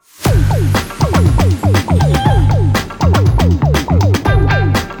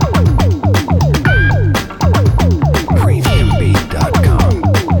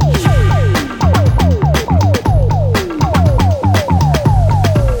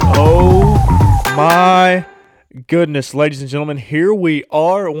my goodness, ladies and gentlemen, here we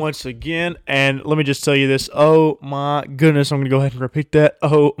are once again, and let me just tell you this. Oh my goodness, I'm going to go ahead and repeat that.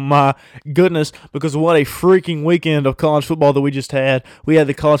 Oh my goodness, because what a freaking weekend of college football that we just had. We had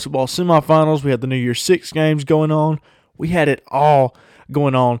the college football semifinals, we had the New Year's Six games going on. We had it all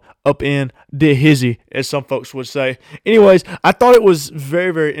going on up in the hizzy, as some folks would say. Anyways, I thought it was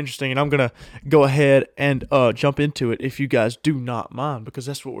very, very interesting, and I'm going to go ahead and jump into it if you guys do not mind, because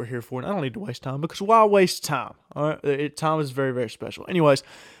that's what we're here for, and I don't need to waste time, because why waste time? All right, time is very, very special. Anyways,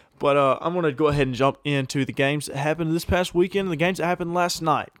 but I'm going to go ahead and jump into the games that happened this past weekend and the games that happened last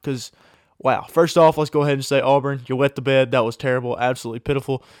night, because wow. First off, let's go ahead and say Auburn, you wet the bed. That was terrible, absolutely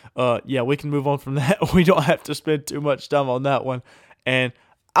pitiful. Yeah, we can move on from that. We don't have to spend too much time on that one. And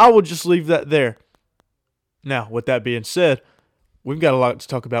I will just leave that there. Now, with that being said, we've got a lot to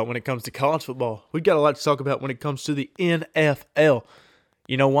talk about when it comes to college football. We've got a lot to talk about when it comes to the NFL.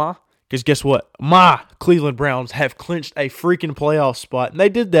 You know why? Because guess what? My Cleveland Browns have clinched a freaking playoff spot, and they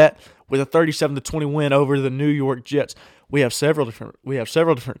did that with a 37-20 win over the New York Jets. We have several different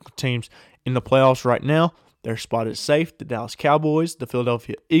teams in the playoffs right now. Their spot is safe. The Dallas Cowboys, the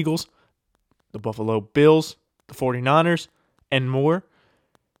Philadelphia Eagles, the Buffalo Bills, the 49ers, and more.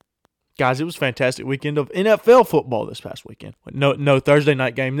 Guys, it was a fantastic weekend of NFL football this past weekend. No Thursday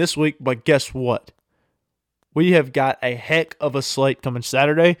night game this week, but guess what? We have got a heck of a slate coming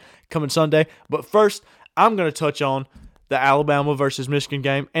Sunday. But first, I'm going to touch on the Alabama versus Michigan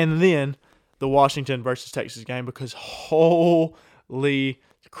game and then the Washington versus Texas game, because holy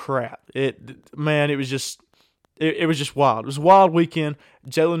crap. It was just wild. It was a wild weekend.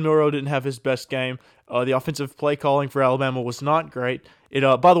 Jalen Milroe didn't have his best game. The offensive play calling for Alabama was not great.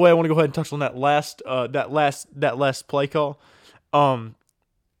 By the way, I want to go ahead and touch on that last play call.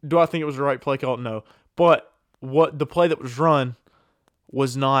 Do I think it was the right play call? No. But what the play that was run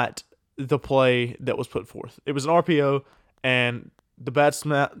was not the play that was put forth. It was an RPO, and the bad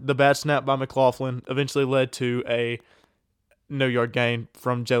snap by McLaughlin eventually led to a no-yard gain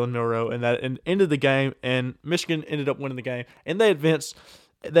from Jalen Milroe, and that ended the game, and Michigan ended up winning the game, and they advanced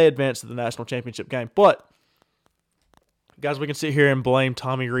to the national championship game. But guys, we can sit here and blame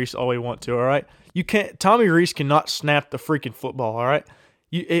Tommy Rees all we want to, all right? Tommy Rees cannot snap the freaking football, all right?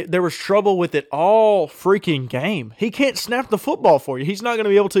 There was trouble with it all freaking game. He can't snap the football for you. He's not going to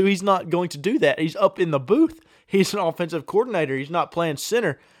be able to. He's not going to do that. He's up in the booth. He's an offensive coordinator. He's not playing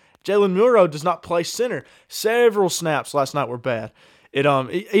center. Jalen Milroe does not play center. Several snaps last night were bad.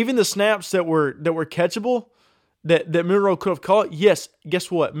 Even the snaps that were catchable, that Milroe could have caught. Yes,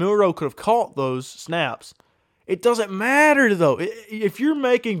 guess what? Milroe could have caught those snaps. It doesn't matter though. If you're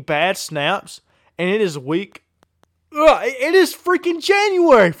making bad snaps and it is week, it is freaking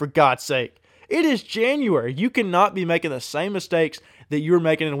January, for God's sake. It is January. You cannot be making the same mistakes that you were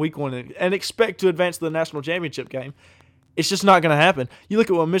making in week one and expect to advance to the national championship game. It's just not going to happen. You look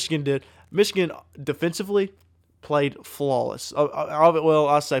at what Michigan did. Michigan defensively played flawless. Well,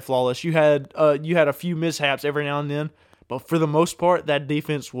 I say flawless. You had a few mishaps every now and then, but for the most part, that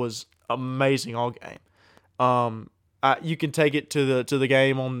defense was amazing all game. You can take it to the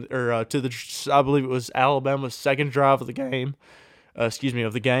game I believe it was Alabama's second drive of the game. Of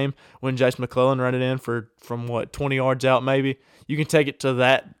the game, when Jace McClellan ran it in from 20 yards out maybe. You can take it to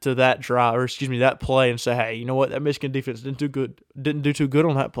that drive, that play, and say, hey, you know what, that Michigan defense didn't do too good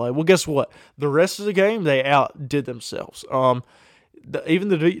on that play. Well, guess what? The rest of the game they outdid themselves. Even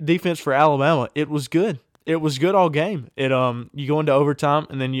the defense for Alabama, it was good. It was good all game. You go into overtime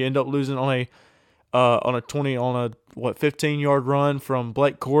and then you end up losing on a 15-yard run from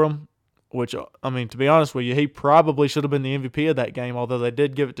Blake Corum. Which, I mean, to be honest with you, he probably should have been the MVP of that game, although they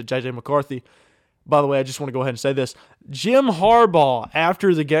did give it to J.J. McCarthy. By the way, I just want to go ahead and say this. Jim Harbaugh,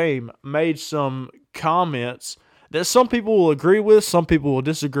 after the game, made some comments that some people will agree with, some people will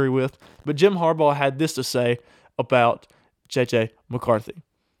disagree with, but Jim Harbaugh had this to say about J.J. McCarthy.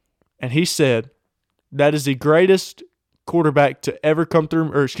 And he said, that is the greatest quarterback to ever come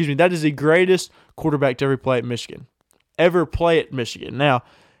through, that is the greatest quarterback to ever play at Michigan. Now,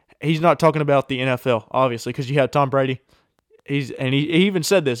 he's not talking about the NFL, obviously, because you have Tom Brady. He even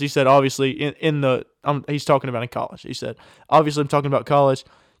said this. He said, obviously, he's talking about in college. He said, obviously, I'm talking about college.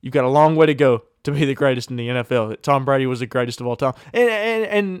 You've got a long way to go to be the greatest in the NFL. Tom Brady was the greatest of all time.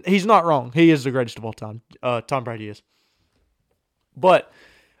 And he's not wrong. He is the greatest of all time. Tom Brady is. But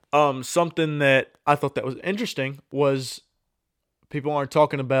something that I thought that was interesting was people aren't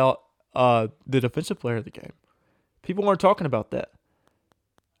talking about the defensive player of the game. People aren't talking about that.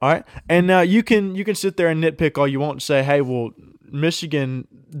 All right, and now you can sit there and nitpick all you want and say, hey, well, Michigan,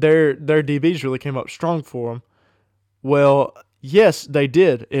 their DBs really came up strong for them. Well, yes, they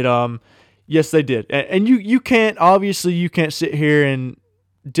did. Yes, they did. And you can't, obviously, you can't sit here and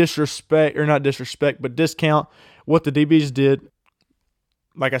disrespect, or not disrespect, but discount what the DBs did.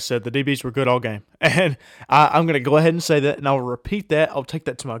 Like I said, the DBs were good all game. And I'm going to go ahead and say that, and I'll repeat that. I'll take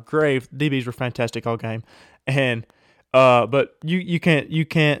that to my grave. DBs were fantastic all game. And but you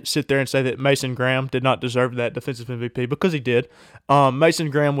can't sit there and say that Mason Graham did not deserve that defensive MVP, because he did. Mason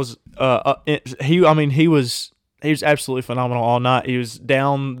Graham was he was absolutely phenomenal all night. He was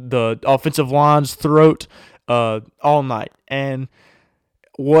down the offensive line's throat all night. And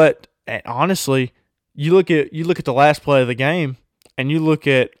honestly, you look at the last play of the game, and you look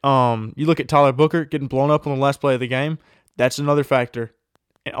at Tyler Booker getting blown up on the last play of the game. That's another factor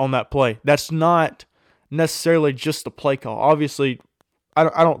on that play. That's not necessarily just the play call. Obviously,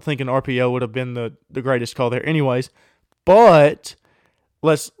 I don't think an RPO would have been the greatest call there anyways. But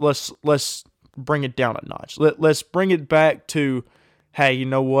let's bring it down a notch. Let's bring it back to, hey, you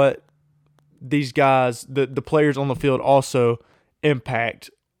know what? These guys, the players on the field also impact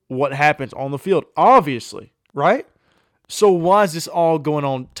what happens on the field, obviously, right? So why is this all going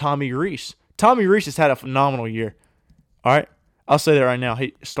on Tommy Rees? Tommy Rees has had a phenomenal year. All right? I'll say that right now.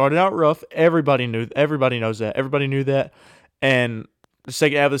 He started out rough. Everybody knows that. Everybody knew that. And the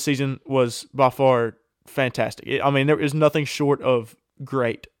second half of the season was by far fantastic. There is nothing short of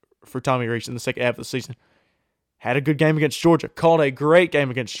great for Tommy Rees in the second half of the season. Had a good game against Georgia. Called a great game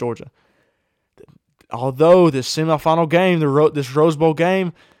against Georgia. Although this semifinal game, this Rose Bowl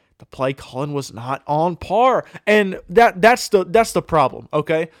game, the play calling was not on par, and that's the problem.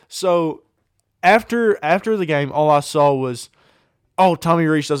 Okay, so after the game, all I saw was, oh, Tommy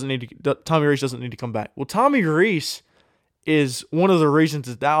Rees doesn't need to come back. Well, Tommy Rees is one of the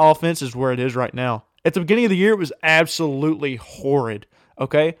reasons that offense is where it is right now. At the beginning of the year, it was absolutely horrid.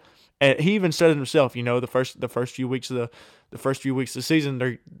 Okay, and he even said it himself. The first few weeks of the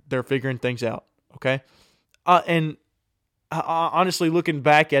season, they're figuring things out. Okay, and honestly, looking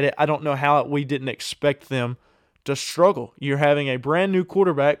back at it, I don't know how we didn't expect them to struggle. You're having a brand new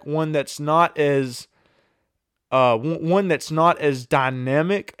quarterback, one that's not as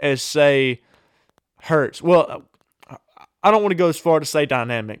dynamic as, say, Hurts. Well, I don't want to go as far to say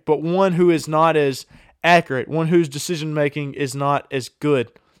dynamic, but one who is not as accurate, one whose decision making is not as good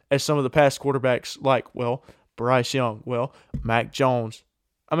as some of the past quarterbacks, like, well, Bryce Young, well, Mac Jones.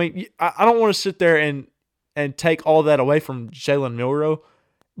 I don't want to sit there and take all that away from Jalen Milroe,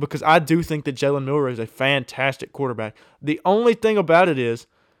 because I do think that Jalen Milroe is a fantastic quarterback. The only thing about it is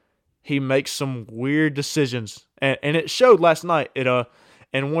he makes some weird decisions, and it showed last night.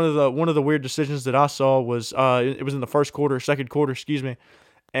 And one of the weird decisions that I saw was it was in the second quarter, excuse me,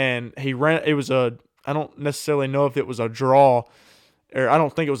 and he ran. It was I don't necessarily know if it was a draw, or I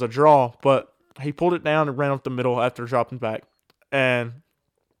don't think it was a draw, but he pulled it down and ran up the middle after dropping back, and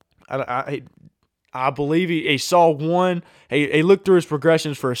I believe he saw one. He looked through his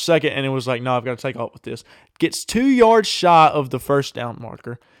progressions for a second, and it was like, no, I've got to take off with this. Gets 2 yards shy of the first down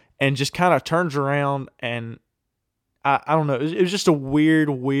marker, and just kind of turns around, and I don't know. It was just a weird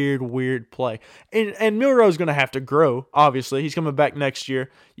play. And Milroe's going to have to grow, obviously. He's coming back next year.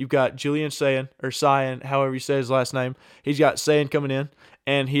 You've got Julian Sayin, however you say his last name. He's got Sayin coming in,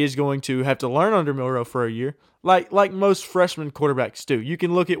 and he is going to have to learn under Milroe for a year. Like most freshman quarterbacks do. You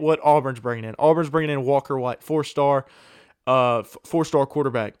can look at what Auburn's bringing in. Auburn's bringing in Walker White, four-star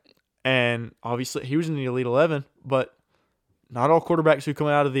quarterback. And obviously he was in the Elite 11, but not all quarterbacks who come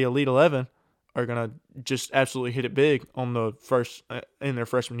out of the Elite 11 are going to just absolutely hit it big on the first in their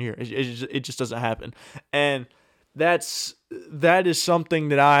freshman year. It just doesn't happen. And that is something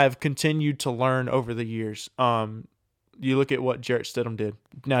that I've continued to learn over the years. You look at what Jarrett Stidham did.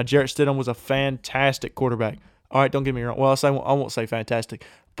 Now, Jarrett Stidham was a fantastic quarterback. All right, don't get me wrong. Well, I won't say fantastic,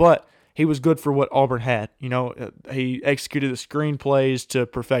 but he was good for what Auburn had. He executed the screen plays to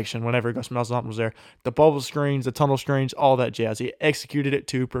perfection whenever Gus Malzahn was there. The bubble screens, the tunnel screens, all that jazz. He executed it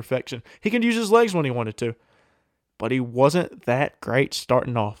to perfection. He could use his legs when he wanted to, but he wasn't that great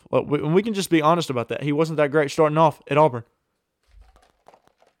starting off. We can just be honest about that. He wasn't that great starting off at Auburn.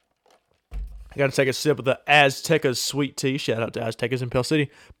 I got to take a sip of the Azteca's sweet tea. Shout out to Aztecas in Pell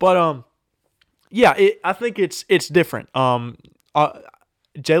City. But yeah, I think it's different. Julian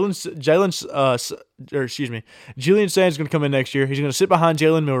Sainz is going to come in next year. He's going to sit behind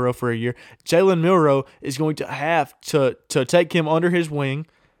Jalen Milroe for a year. Jalen Milroe is going to have to take him under his wing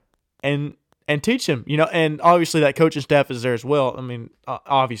and teach him. And obviously that coaching staff is there as well.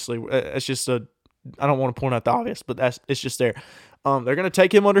 Obviously, it's just I don't want to point out the obvious, but it's just there. They're going to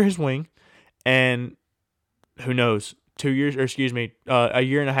take him under his wing. And who knows, a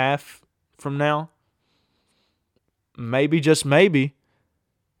year and a half from now, maybe, just maybe,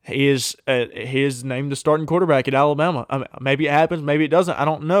 He is named the starting quarterback at Alabama. I mean, maybe it happens, maybe it doesn't. I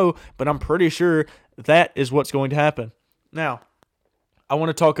don't know, but I'm pretty sure that is what's going to happen. Now, I want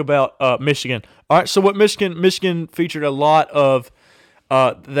to talk about Michigan. All right, so what Michigan featured a lot of.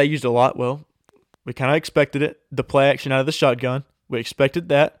 They used a lot. Well, we kind of expected it. The play action out of the shotgun. We expected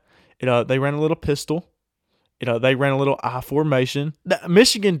that. They ran a little pistol. They ran a little I formation.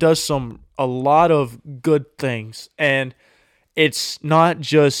 Michigan does a lot of good things, and it's not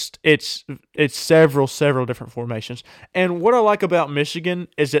just it's several different formations. And what I like about Michigan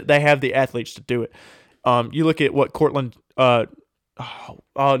is that they have the athletes to do it. You look at what Colston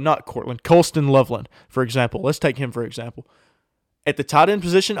Loveland, for example. Let's take him for example. At the tight end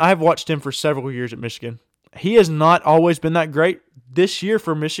position, I have watched him for several years at Michigan. He has not always been that great. This year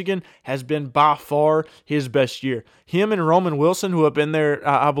for Michigan has been by far his best year. Him and Roman Wilson, who have been there,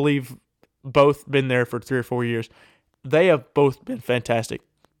 I believe, both been there for 3 or 4 years. They have both been fantastic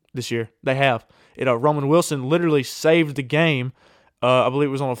this year. They have. Roman Wilson literally saved the game. I believe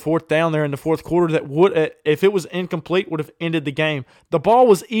it was on a 4th down there in the 4th quarter that would, if it was incomplete, would have ended the game. The ball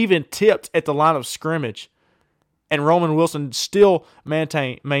was even tipped at the line of scrimmage, and Roman Wilson still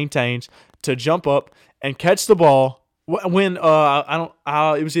maintains to jump up and catch the ball when it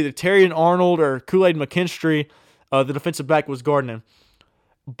was either Terrion Arnold or Kool-Aid McKinstry, the defensive back, was guarding him.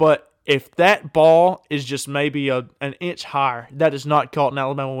 But if that ball is just maybe an inch higher, that is not caught, and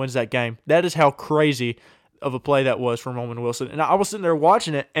Alabama wins that game. That is how crazy of a play that was from Roman Wilson. And I was sitting there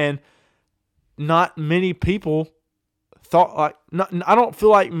watching it, and not many people thought I don't feel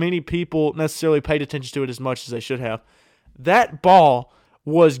like many people necessarily paid attention to it as much as they should have. That ball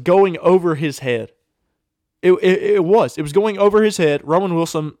was going over his head. It was going over his head. Roman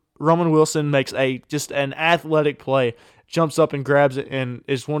Wilson makes just an athletic play, jumps up and grabs it, and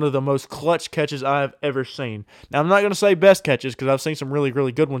is one of the most clutch catches I have ever seen. Now, I'm not going to say best catches because I've seen some really,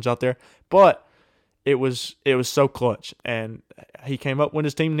 really good ones out there, but it was so clutch, and he came up when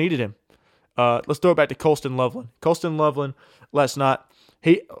his team needed him. Let's throw it back to Colston Loveland. Colston Loveland last night.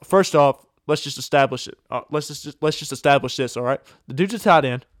 First off, let's just establish it. Let's just establish this. All right, the dude's a tight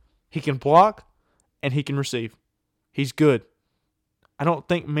end. He can block and he can receive. He's good. I don't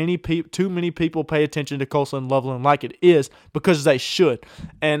think too many people pay attention to Colston Loveland like it is, because they should.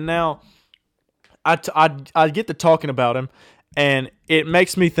 And now I get to talking about him, and it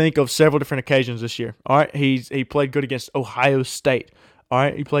makes me think of several different occasions this year. All right, he played good against Ohio State. All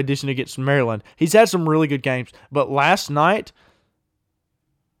right, he played decent against Maryland. He's had some really good games, but last night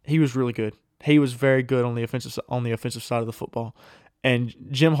he was really good. He was very good on the offensive side of the football. And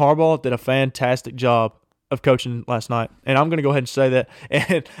Jim Harbaugh did a fantastic job of coaching last night. And I'm going to go ahead and say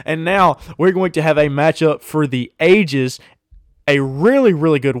that. And now we're going to have a matchup for the ages, a really,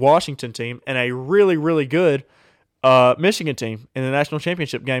 really good Washington team and a really, really good Michigan team in the national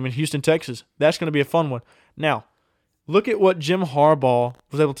championship game in Houston, Texas. That's going to be a fun one. Now, look at what Jim Harbaugh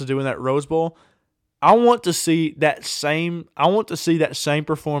was able to do in that Rose Bowl. I want to see that same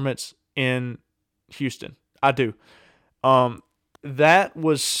performance in Houston. I do. That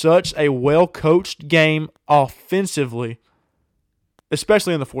was such a well-coached game offensively,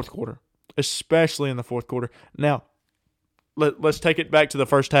 especially in the fourth quarter. Now, let's take it back to the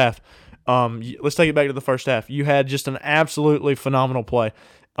first half. You had just an absolutely phenomenal play. It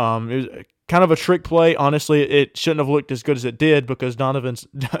was kind of a trick play. Honestly, it shouldn't have looked as good as it did because Donovan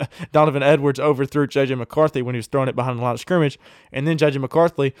Edwards overthrew J.J. McCarthy when he was throwing it behind the line of scrimmage, and then J.J.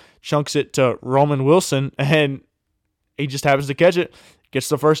 McCarthy chunks it to Roman Wilson, and he just happens to catch it, gets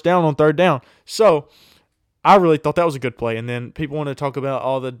the first down on 3rd down. So I really thought that was a good play. And then people want to talk about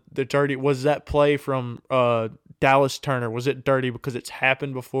all the dirty. Was that play from Dallas Turner? Was it dirty because it's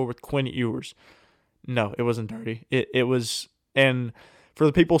happened before with Quinn Ewers? No, it wasn't dirty. It was. And for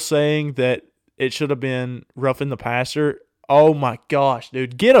the people saying that it should have been roughing the passer, oh my gosh,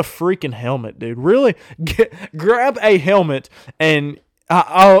 dude, get a freaking helmet, dude. Really, grab a helmet and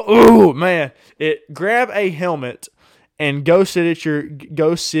grab a helmet and go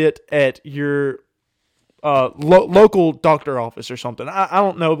sit at your local doctor office or something. I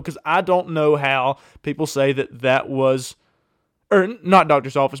don't know, because I don't know how people say that was, or not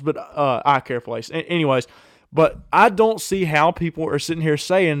doctor's office, but eye care place. Anyways, but I don't see how people are sitting here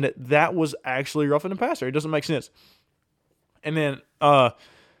saying that was actually roughing the passer. It doesn't make sense. And then I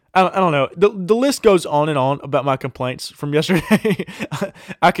don't know. The list goes on and on about my complaints from yesterday.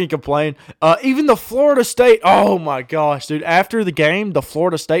 I can complain. Even the Florida State. Oh my gosh, dude! After the game, the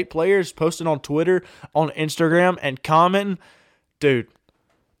Florida State players posted on Twitter, on Instagram, and commenting. Dude,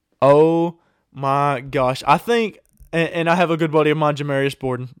 oh my gosh! I think And I have a good buddy of mine, Jamarius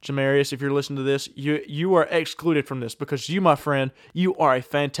Borden. Jamarius, if you're listening to this, you are excluded from this because you, my friend, you are a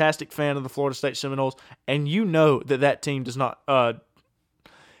fantastic fan of the Florida State Seminoles, and you know that team does not.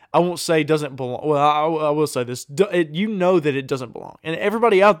 I won't say doesn't belong. Well, I will say this. You know that it doesn't belong, and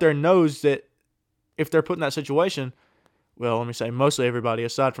everybody out there knows that if they're put in that situation, well, let me say mostly everybody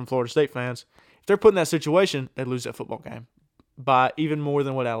aside from Florida State fans, if they're put in that situation, they lose that football game by even more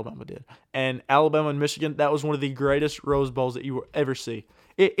than what Alabama did. And Alabama and Michigan, that was one of the greatest Rose Bowls that you will ever see.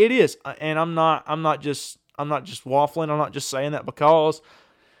 It is, and I'm not just waffling. I'm not just saying that because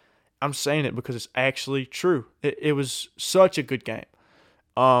I'm saying it because it's actually true. It was such a good game.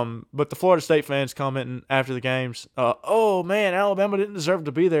 But the Florida State fans commenting after the games, oh man, Alabama didn't deserve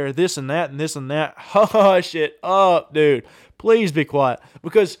to be there. This and that and this and that. Hush it up, dude. Please be quiet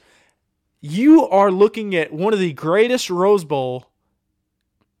because you are looking at one of the greatest Rose Bowls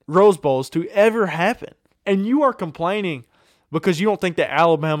to ever happen. And you are complaining because you don't think that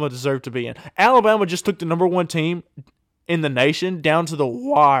Alabama deserved to be in. Alabama just took the number one team in the nation down to the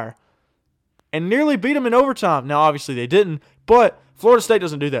wire and nearly beat them in overtime. Now, obviously they didn't, but Florida State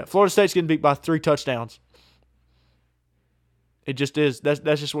doesn't do that. Florida State's getting beat by 3 touchdowns. It just is.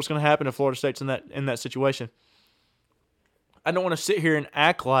 That's just what's going to happen if Florida State's in that situation. I don't want to sit here and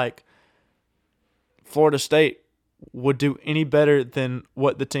act like Florida State would do any better than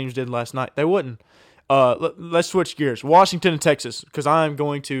what the teams did last night. They wouldn't. Let's switch gears. Washington and Texas, because I'm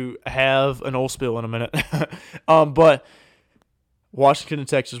going to have an old spill in a minute. But Washington and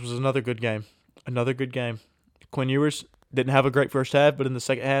Texas was another good game. Another good game. Quinn Ewers didn't have a great first half, but in the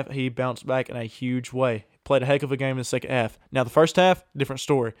second half, he bounced back in a huge way. Played a heck of a game in the second half. Now, the first half, different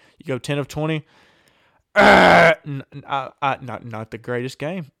story. You go 10 of 20. Not the greatest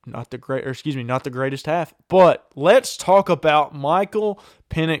game. Not the greatest half. But let's talk about Michael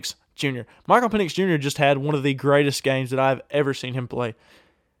Penix Jr. Michael Penix Jr. just had one of the greatest games that I've ever seen him play.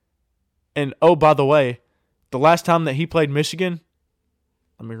 And, oh, by the way, the last time that he played Michigan,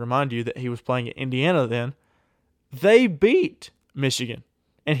 let me remind you that he was playing at Indiana then, they beat Michigan.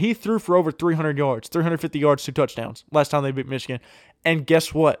 And he threw for over 300 yards, 350 yards, 2 touchdowns last time they beat Michigan. And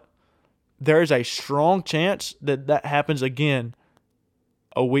guess what? There is a strong chance that happens again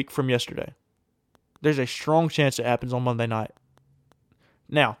a week from yesterday. There's a strong chance it happens on Monday night.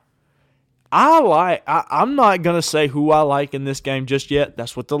 Now, I'm not going to say who I like in this game just yet.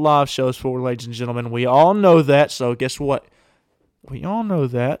 That's what the live show is for, ladies and gentlemen. We all know that, so guess what? We all know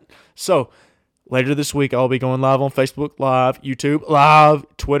that. So, later this week, I'll be going live on Facebook Live, YouTube Live,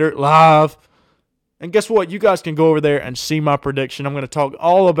 Twitter Live. And guess what? You guys can go over there and see my prediction. I'm going to talk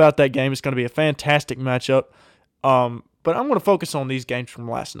all about that game. It's going to be a fantastic matchup. But I'm going to focus on these games from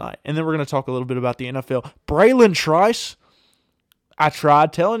last night. And then we're going to talk a little bit about the NFL. Braylon Trice, I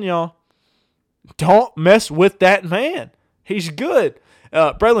tried telling y'all, don't mess with that man. He's good.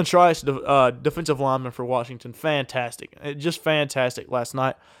 Braylon Trice, defensive lineman for Washington, fantastic. Just fantastic last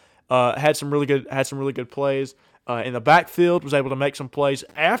night. Had some really good plays. In the backfield, was able to make some plays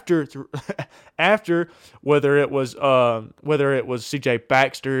after whether it was C.J.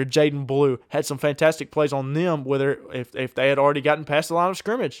 Baxter, Jaden Blue, had some fantastic plays on them. If they had already gotten past the line of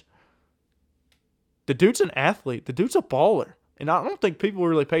scrimmage, the dude's an athlete. The dude's a baller, and I don't think people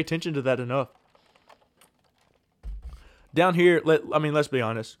really pay attention to that enough. Down here, let's be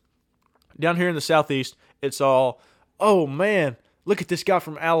honest. Down here in the Southeast, it's all, oh man, look at this guy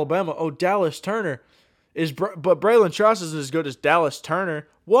from Alabama. Oh, Dallas Turner. But Braylon Trice isn't as good as Dallas Turner.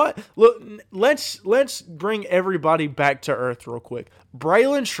 What? Look, let's bring everybody back to earth real quick.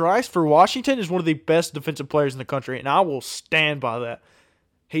 Braylon Trice for Washington is one of the best defensive players in the country, and I will stand by that.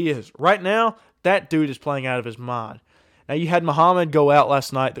 He is. Right now, that dude is playing out of his mind. Now, you had Muhammad go out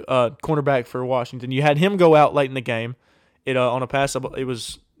last night, cornerback for Washington. You had him go out late in the game. On a pass, it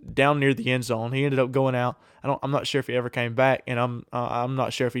was down near the end zone. He ended up going out. I'm not sure if he ever came back, and I'm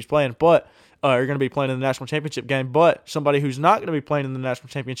not sure if he's playing, but are going to be playing in the national championship game. But somebody who's not going to be playing in the national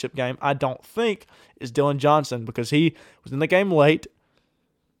championship game, I don't think, is Dylan Johnson because he was in the game late.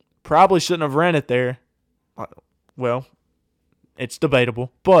 Probably shouldn't have ran it there. Well, it's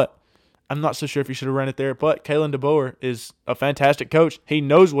debatable, but I'm not so sure if he should have ran it there. But Kalen DeBoer is a fantastic coach. He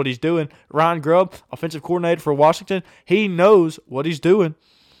knows what he's doing. Ryan Grubb, offensive coordinator for Washington, he knows what he's doing.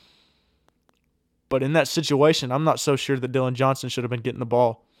 But in that situation, I'm not so sure that Dylan Johnson should have been getting the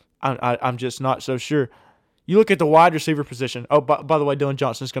ball. I'm just not so sure. You look at the wide receiver position. Oh, by the way, Dylan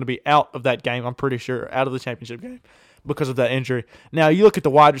Johnson is going to be out of that game, I'm pretty sure, out of the championship game because of that injury. Now, you look at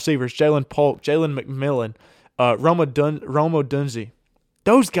the wide receivers, Jalen Polk, Jalen McMillan, Romo Dunze.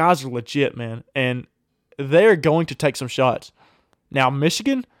 Those guys are legit, man, and they're going to take some shots. Now,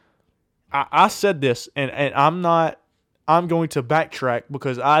 Michigan, I said this, and I'm not I'm going to backtrack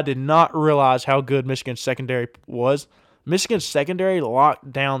because I did not realize how good Michigan's secondary was. Michigan's secondary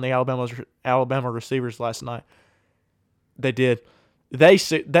locked down the Alabama receivers last night. They did. They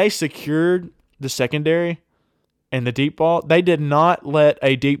secured the secondary and the deep ball. They did not let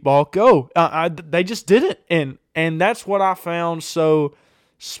a deep ball go. They just didn't. And that's what I found so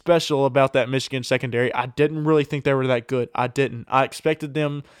special about that Michigan secondary. I didn't really think they were that good. I didn't. I expected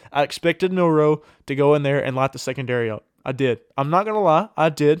Nuro to go in there and light the secondary up. I did. I'm not going to lie. I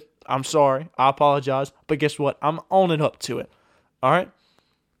did. I'm sorry. I apologize. But guess what? I'm owning up to it. All right?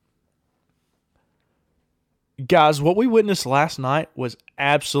 Guys, what we witnessed last night was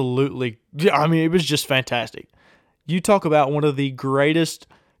absolutely, it was just fantastic. You talk about one of the greatest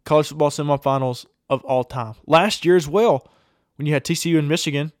college football semifinals of all time. Last year as well, when you had TCU and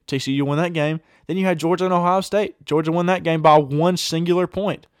Michigan, TCU won that game. Then you had Georgia and Ohio State. Georgia won that game by one singular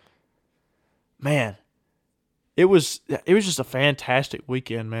point. Man, it was just a fantastic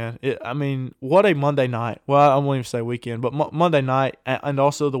weekend, man. What a Monday night. Well, I won't even say weekend, but Monday night and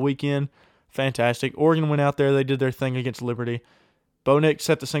also the weekend, fantastic. Oregon went out there. They did their thing against Liberty. Bo Nix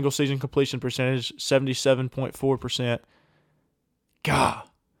set the single-season completion percentage, 77.4%. God.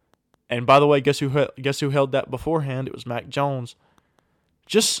 And by the way, guess who held that beforehand? It was Mac Jones.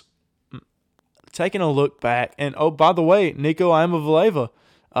 Just taking a look back. And, oh, by the way, Nico Iamaleava.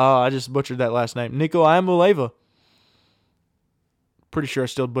 I just butchered that last name. Nico Iamaleava. Pretty sure I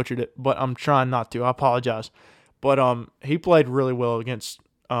still butchered it, but I'm trying not to. I apologize. But he played really well against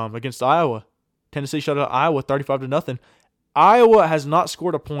Iowa. Tennessee shut out Iowa 35-0. Iowa has not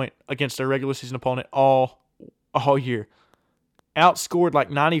scored a point against their regular season opponent all year. Outscored like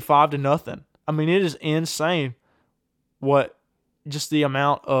 95-0. It is insane what just the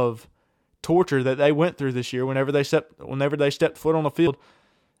amount of torture that they went through this year whenever they stepped foot on the field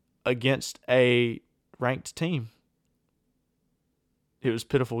against a ranked team. It was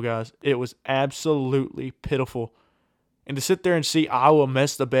pitiful, guys. It was absolutely pitiful. And to sit there and see Iowa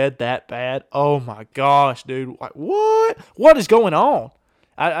mess the bed that bad, oh my gosh, dude. Like, what? What is going on?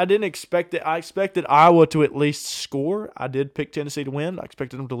 I didn't expect it. I expected Iowa to at least score. I did pick Tennessee to win. I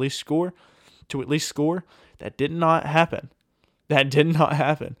expected them to at least score. That did not happen. You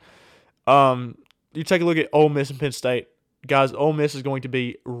take a look at Ole Miss and Penn State. Guys, Ole Miss is going to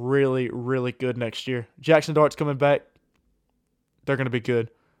be really, really good next year. Jackson Dart's coming back. They're going to be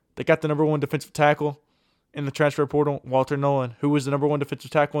good. They got the number one defensive tackle in the transfer portal, Walter Nolan, who was the number one defensive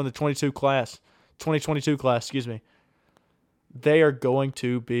tackle in the 2022 class, excuse me. They are going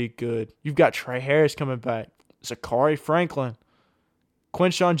to be good. You've got Trey Harris coming back. Zachary Franklin.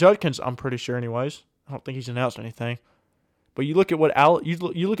 Quinshawn Judkins, I'm pretty sure anyways. I don't think he's announced anything. But you look at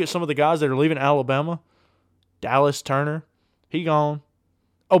you look at some of the guys that are leaving Alabama. Dallas Turner, he gone.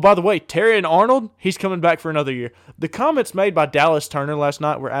 Oh, by the way, Terrion Arnold, he's coming back for another year. The comments made by Dallas Turner last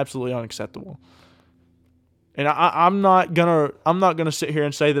night were absolutely unacceptable. And I'm not gonna sit here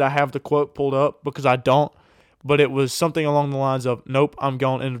and say that I have the quote pulled up because I don't. But it was something along the lines of, "Nope, I'm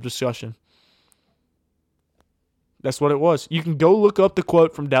gone." End of discussion. That's what it was. You can go look up the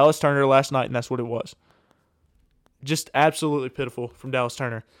quote from Dallas Turner last night, and that's what it was. Just absolutely pitiful from Dallas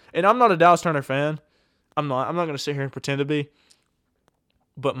Turner. And I'm not a Dallas Turner fan. I'm not going to sit here and pretend to be.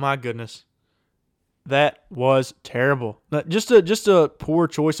 But my goodness, that was terrible. Just a poor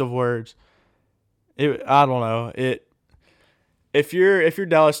choice of words. I don't know. If you're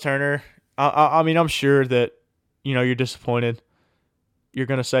Dallas Turner, I'm sure that you're disappointed. You're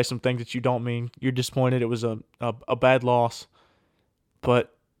going to say some things that you don't mean. You're disappointed. It was a bad loss.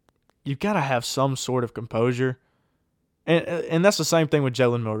 But you've got to have some sort of composure. And that's the same thing with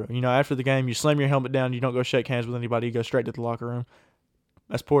Jalen Milroe. After the game, you slam your helmet down. You don't go shake hands with anybody. You go straight to the locker room.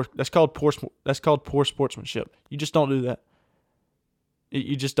 That's poor. That's called poor sportsmanship. You just don't do that.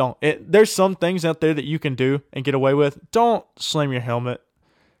 You just don't. There's some things out there that you can do and get away with. Don't slam your helmet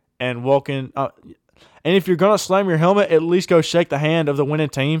and walk in. And if you're going to slam your helmet, at least go shake the hand of the winning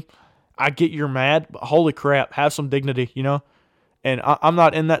team. I get you're mad, but holy crap, have some dignity, And I'm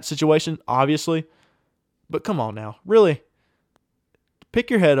not in that situation, obviously. But come on now. Really. Pick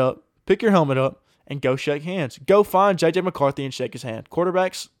your head up, pick your helmet up, and go shake hands. Go find J.J. McCarthy and shake his hand.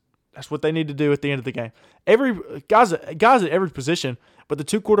 Quarterbacks, that's what they need to do at the end of the game. Guys at every position, but the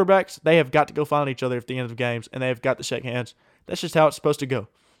two quarterbacks, they have got to go find each other at the end of games, and they have got to shake hands. That's just how it's supposed to go.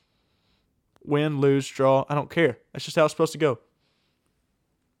 Win, lose, draw, I don't care. That's just how it's supposed to go.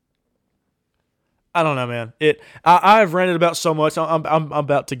 I don't know, man. I've ranted about so much. I'm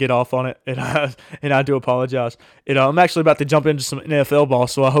about to get off on it, and I do apologize. I'm actually about to jump into some NFL ball,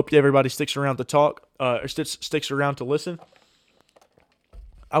 so I hope everybody sticks around to talk, or sticks around to listen.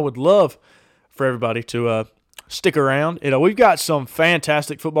 I would love for everybody to Stick around. We've got some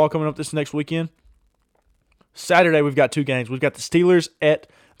fantastic football coming up this next weekend. Saturday, we've got 2 games. We've got the Steelers at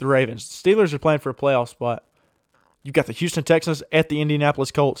the Ravens. The Steelers are playing for a playoff spot. You've got the Houston Texans at the Indianapolis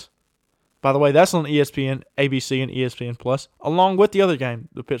Colts. By the way, that's on ESPN, ABC, and ESPN Plus, along with the other game,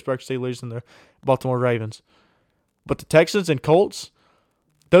 the Pittsburgh Steelers and the Baltimore Ravens. But the Texans and Colts,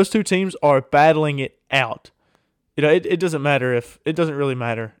 those 2 teams are battling it out. It doesn't matter if it doesn't really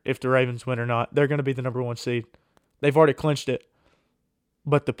matter if the Ravens win or not. They're going to be the number 1 seed. They've already clinched it.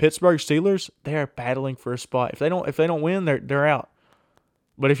 But the Pittsburgh Steelers, they are battling for a spot. If they don't win, they're out.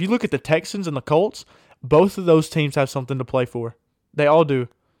 But if you look at the Texans and the Colts, both of those teams have something to play for. They all do.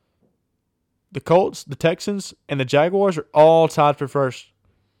 The Colts, the Texans, and the Jaguars are all tied for first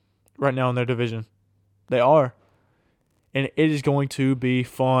right now in their division. They are. And it is going to be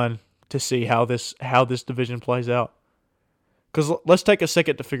fun to see how this division plays out. Because let's take a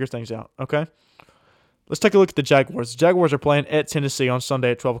second to figure things out, okay? Let's take a look at the Jaguars. The Jaguars are playing at Tennessee on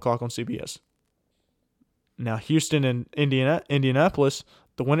Sunday at 12 o'clock on CBS. Now, Houston and Indianapolis,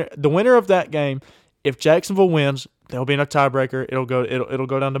 the winner of that game, if Jacksonville wins, there'll be no tiebreaker. It'll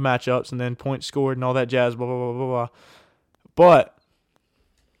go down to matchups and then points scored and all that jazz, blah, blah, blah, blah, blah. But,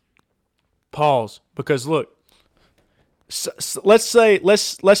 pause, because look, let's say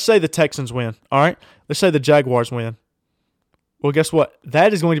the Texans win, all right? Let's say the Jaguars win. Well, guess what?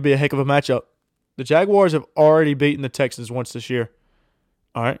 That is going to be a heck of a matchup. The Jaguars have already beaten the Texans once this year.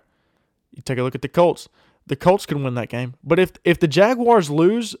 All right? You take a look at the Colts. The Colts can win that game. But if the Jaguars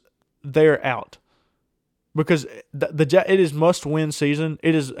lose, they're out. Because it is must-win season.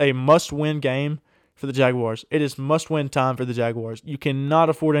 It is a must-win game for the Jaguars. It is must-win time for the Jaguars. You cannot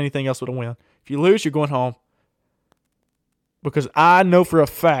afford anything else but a win. If you lose, you're going home. Because I know for a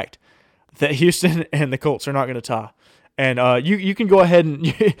fact that Houston and the Colts are not going to tie. And you can go ahead and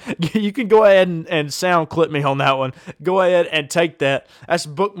and sound clip me on that one. Go ahead and take that. That's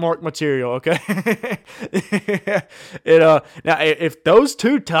bookmark material, okay? Now if those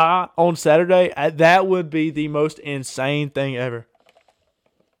 2 tie on Saturday, that would be the most insane thing ever.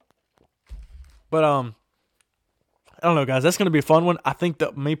 But I don't know, guys. That's going to be a fun one. I think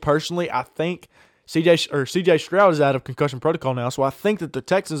that CJ Stroud is out of concussion protocol now, so I think that the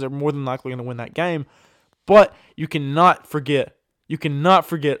Texans are more than likely going to win that game. But you cannot forget,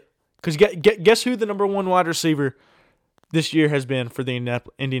 because guess who the number 1 wide receiver this year has been for the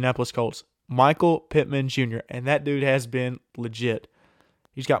Indianapolis Colts? Michael Pittman Jr., and that dude has been legit.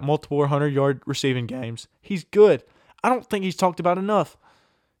 He's got multiple 100-yard receiving games. He's good. I don't think he's talked about enough.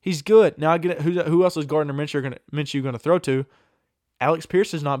 He's good. Now, I get it. Who else is Gardner Minshew going to throw to? Alex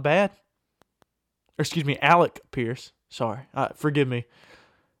Pierce is not bad. Or excuse me, Alec Pierce. Sorry. Forgive me.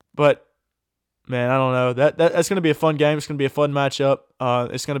 But man, I don't know. That's going to be a fun game. It's going to be a fun matchup.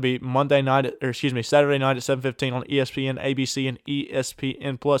 It's going to be Saturday night at 7:15 on ESPN, ABC, and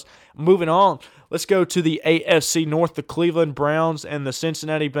ESPN Plus. Moving on, let's go to the AFC North, the Cleveland Browns and the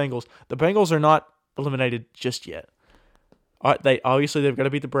Cincinnati Bengals. The Bengals are not eliminated just yet. All right, they've got to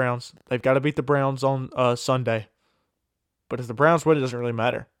beat the Browns. They've got to beat the Browns on Sunday. But if the Browns win, it doesn't really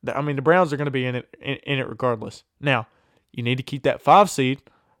matter. I mean, the Browns are going to be in it regardless. Now, you need to keep that 5 seed.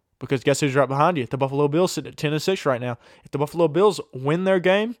 Because guess who's right behind you? The Buffalo Bills sitting at 10-6 right now. If the Buffalo Bills win their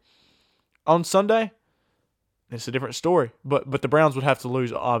game on Sunday, it's a different story. But the Browns would have to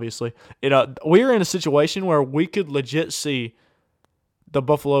lose, obviously. We are in a situation where we could legit see the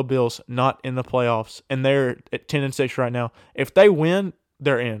Buffalo Bills not in the playoffs, and they're at 10-6 right now. If they win,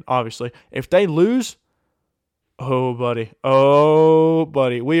 they're in, obviously. If they lose, oh,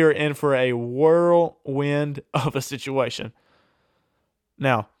 buddy, we are in for a whirlwind of a situation.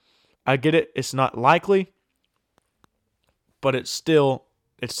 Now, I get it. It's not likely, but it's still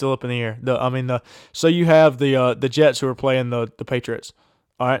up in the air. So you have the Jets who are playing the Patriots.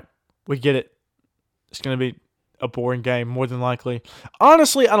 All right, we get it. It's going to be a boring game more than likely.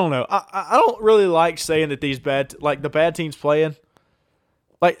 Honestly, I don't know. I don't really like saying that the bad teams playing.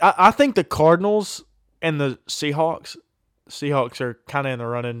 I think the Cardinals and the Seahawks are kind of in the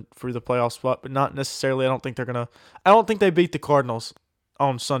running for the playoff spot, but not necessarily. I don't think they beat the Cardinals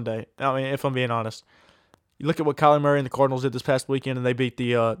on Sunday. I mean, if I'm being honest, you look at what Kyler Murray and the Cardinals did this past weekend, and they beat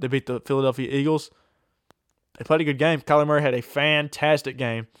the Philadelphia Eagles. They played a good game. Kyler Murray had a fantastic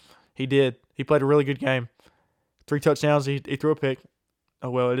game. He did. He played a really good game. 3 touchdowns. He threw a pick.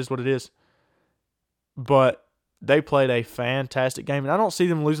 Oh well, it is what it is. But they played a fantastic game, and I don't see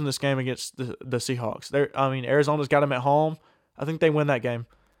them losing this game against the Seahawks. Arizona's got them at home. I think they win that game.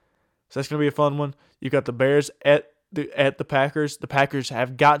 So that's going to be a fun one. You got the Bears at the Packers. The Packers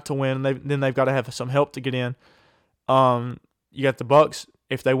have got to win. They've got to have some help to get in. You got the Bucks.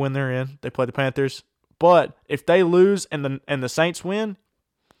 If they win, they're in. They play the Panthers. But if they lose and the Saints win,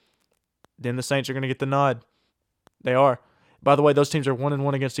 then the Saints are going to get the nod. They are. By the way, those teams are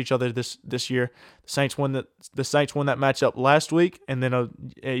 1-1 against each other this year. The Saints won that matchup last week, and then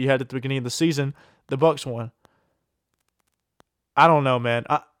you had at the beginning of the season, the Bucs won. I don't know, man.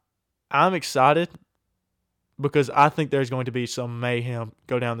 I'm excited because I think there's going to be some mayhem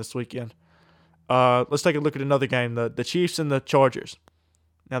go down this weekend. Let's take a look at another game, the Chiefs and the Chargers.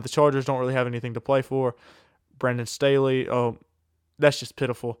 Now, the Chargers don't really have anything to play for. Brandon Staley, that's just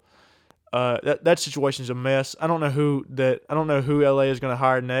pitiful. That situation's a mess. I don't know who LA is going to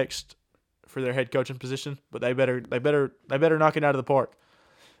hire next for their head coaching position, but they better knock it out of the park.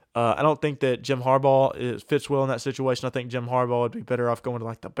 I don't think that Jim Harbaugh fits well in that situation. I think Jim Harbaugh would be better off going to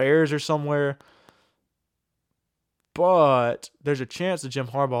like the Bears or somewhere. But there's a chance that Jim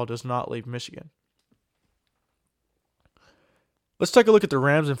Harbaugh does not leave Michigan. Let's take a look at the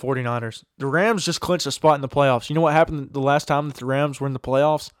Rams and 49ers. The Rams just clinched a spot in the playoffs. You know what happened the last time that the Rams were in the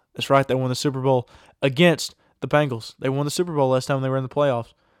playoffs? That's right, they won the Super Bowl against the Bengals. They won the Super Bowl last time they were in the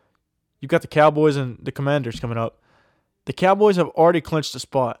playoffs. You've got the Cowboys and the Commanders coming up. The Cowboys have already clinched a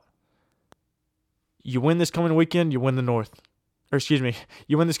spot. You win this coming weekend, you win the North. Or excuse me,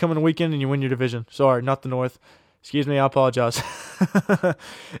 you win this coming weekend and you win your division. Sorry, not the North. Excuse me, I apologize.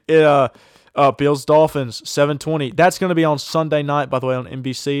 Bills Dolphins 7:20. That's going to be on Sunday night, by the way, on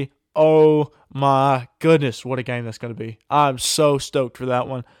NBC. Oh my goodness, what a game that's going to be. I'm so stoked for that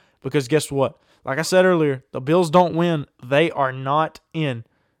one because guess what? Like I said earlier, the Bills don't win, they are not in.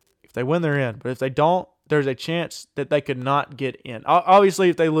 If they win, they're in. But if they don't, there's a chance that they could not get in. Obviously,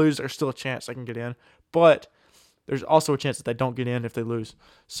 if they lose, there's still a chance they can get in. But there's also a chance that they don't get in if they lose.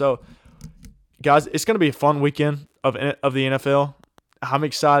 So, guys, it's going to be a fun weekend of the NFL. I'm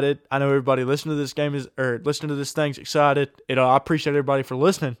excited. I know everybody listening to this thing's excited. I appreciate everybody for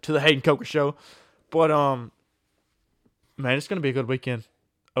listening to the Hayden Coker Show. But man, it's going to be a good weekend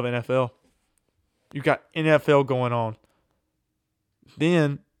of NFL. You got NFL going on.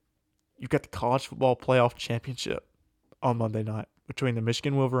 Then you've got the College Football Playoff Championship on Monday night between the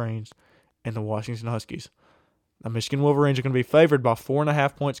Michigan Wolverines and the Washington Huskies. The Michigan Wolverines are going to be favored by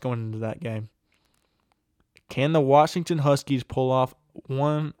 4.5 points going into that game. Can the Washington Huskies pull off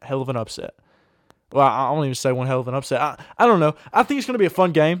one hell of an upset? Well, I don't even say one hell of an upset. I don't know. I think it's going to be a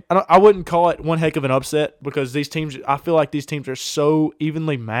fun game. I wouldn't call it one heck of an upset because I feel like these teams are so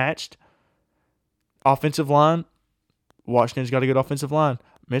evenly matched. Offensive line, Washington's got a good offensive line.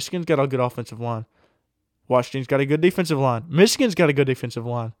 Michigan's got a good offensive line. Washington's got a good defensive line. Michigan's got a good defensive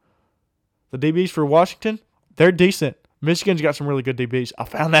line. The DBs for Washington, they're decent. Michigan's got some really good DBs. I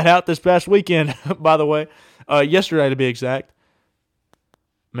found that out this past weekend, by the way. Yesterday, to be exact.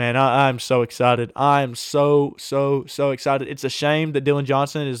 Man, I'm so excited. I am so excited. It's a shame that Dylan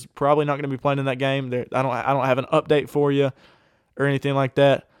Johnson is probably not going to be playing in that game. I don't have an update for you or anything like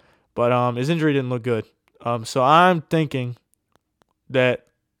that. But his injury didn't look good. So I'm thinking that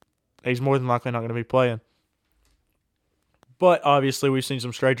he's more than likely not going to be playing. But obviously, we've seen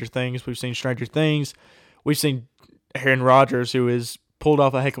some stranger things. We've seen Aaron Rodgers, who has pulled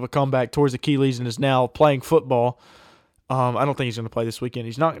off a heck of a comeback towards Achilles and is now playing football. I don't think he's going to play this weekend.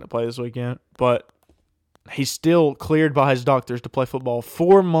 He's not going to play this weekend. But he's still cleared by his doctors to play football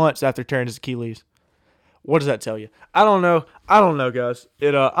 4 months after tearing his Achilles. What does that tell you? I don't know, guys.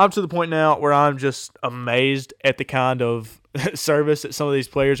 I'm to the point now where I'm just amazed at the kind of service that some of these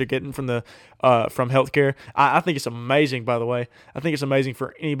players are getting from healthcare. I think it's amazing, by the way. I think it's amazing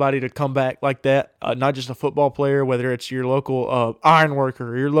for anybody to come back like that, not just a football player, whether it's your local iron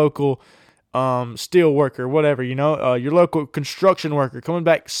worker or your local steel worker, whatever, your local construction worker coming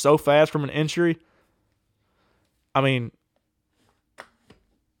back so fast from an injury. I mean,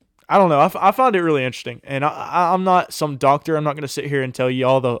 I don't know. I find it really interesting, and I'm not some doctor. I'm not going to sit here and tell you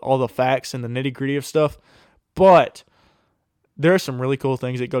all the facts and the nitty gritty of stuff, but there are some really cool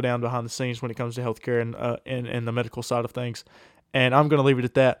things that go down behind the scenes when it comes to healthcare and the medical side of things, and I'm going to leave it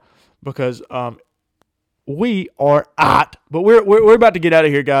at that because we are at. But we're about to get out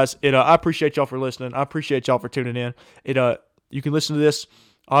of here, guys. I appreciate y'all for listening. I appreciate y'all for tuning in. You can listen to this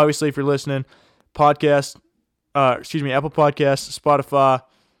obviously if you're listening podcast. Apple Podcasts, Spotify.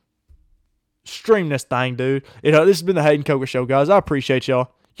 Stream this thing, dude. This has been the Hayden Coker Show, guys. I appreciate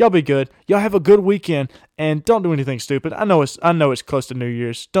y'all. Y'all be good. Y'all have a good weekend, and don't do anything stupid. I know it's close to New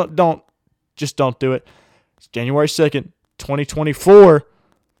Year's. Don't do it. It's January 2nd, 2024.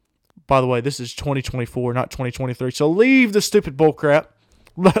 By the way, this is 2024, not 2023. So leave the stupid bull crap.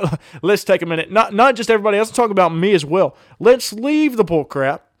 Let's take a minute. Not just everybody else. Talk about me as well. Let's leave the bull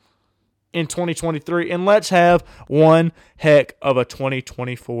crap. in 2023, and let's have one heck of a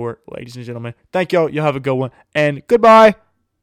 2024, ladies and gentlemen. Thank y'all. Y'all have a good one, and goodbye.